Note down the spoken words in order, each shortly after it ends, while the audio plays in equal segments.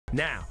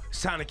Now,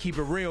 it's time to keep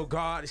it real,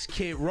 God. This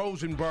kid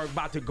Rosenberg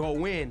about to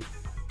go in.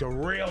 The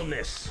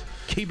realness.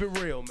 Keep it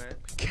real, man.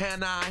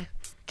 Can I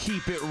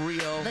keep it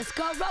real? Let's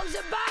go,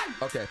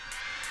 Rosenberg! Okay.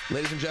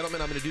 Ladies and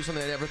gentlemen, I'm going to do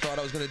something I never thought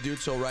I was going to do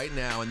till right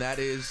now, and that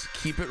is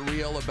keep it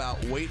real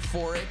about, wait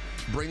for it,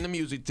 bring the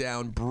music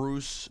down,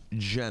 Bruce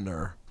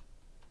Jenner.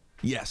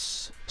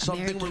 Yes.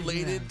 Something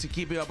related to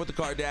keeping up with the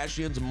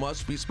Kardashians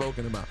must be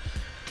spoken about.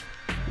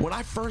 When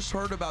I first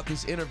heard about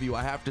this interview,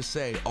 I have to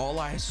say, all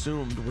I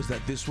assumed was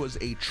that this was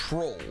a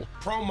troll.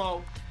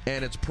 Promo.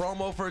 And it's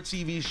promo for a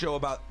TV show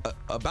about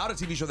a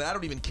TV show that I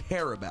don't even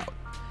care about.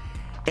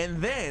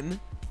 And then,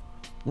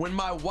 when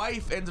my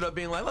wife ended up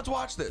being like, let's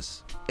watch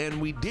this,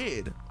 and we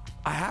did,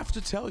 I have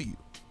to tell you,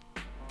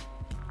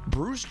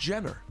 Bruce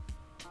Jenner,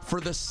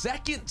 for the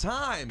second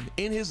time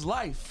in his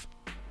life,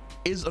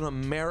 is an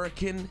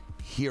American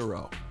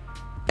hero.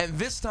 And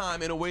this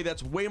time in a way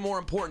that's way more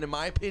important, in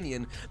my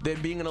opinion,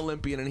 than being an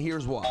Olympian, and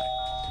here's why.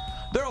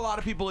 There are a lot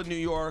of people in New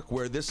York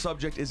where this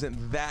subject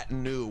isn't that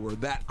new or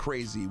that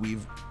crazy.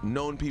 We've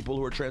known people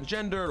who are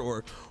transgendered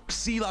or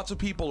see lots of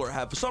people or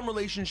have some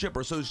relationship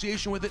or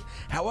association with it.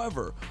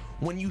 However,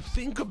 when you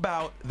think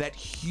about that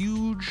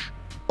huge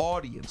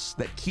audience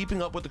that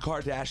Keeping Up with the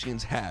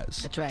Kardashians has,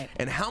 that's right,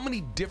 and how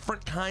many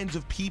different kinds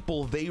of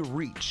people they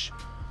reach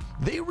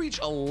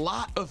a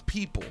lot of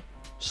people,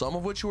 some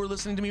of which who are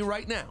listening to me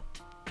right now,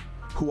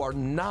 who are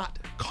not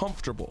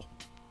comfortable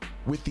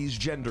with these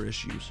gender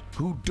issues,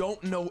 who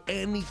don't know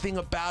anything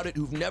about it,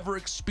 who've never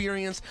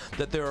experienced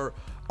that there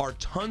are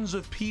tons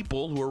of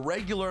people who are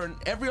regular in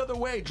every other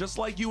way, just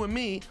like you and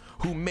me,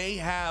 who may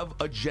have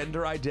a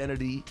gender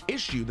identity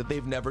issue that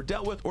they've never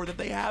dealt with or that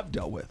they have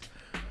dealt with.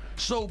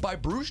 So by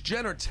Bruce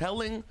Jenner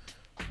telling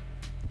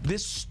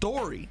this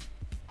story,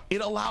 it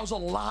allows a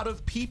lot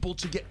of people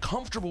to get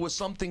comfortable with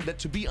something that,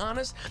 to be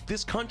honest,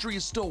 this country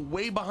is still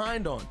way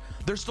behind on.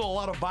 There's still a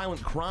lot of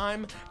violent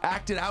crime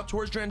acted out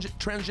towards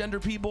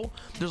transgender people.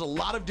 There's a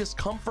lot of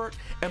discomfort.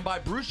 And by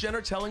Bruce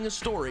Jenner telling his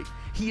story,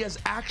 he has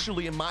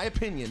actually, in my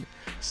opinion,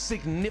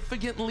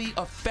 significantly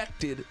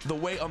affected the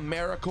way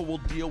America will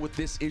deal with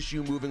this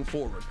issue moving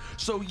forward.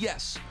 So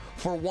yes,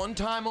 for one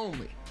time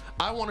only,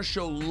 I want to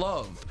show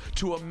love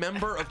to a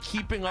member of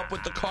Keeping Up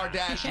with the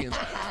Kardashians.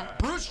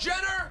 Bruce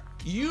Jenner,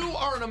 you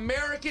are an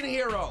American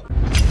hero.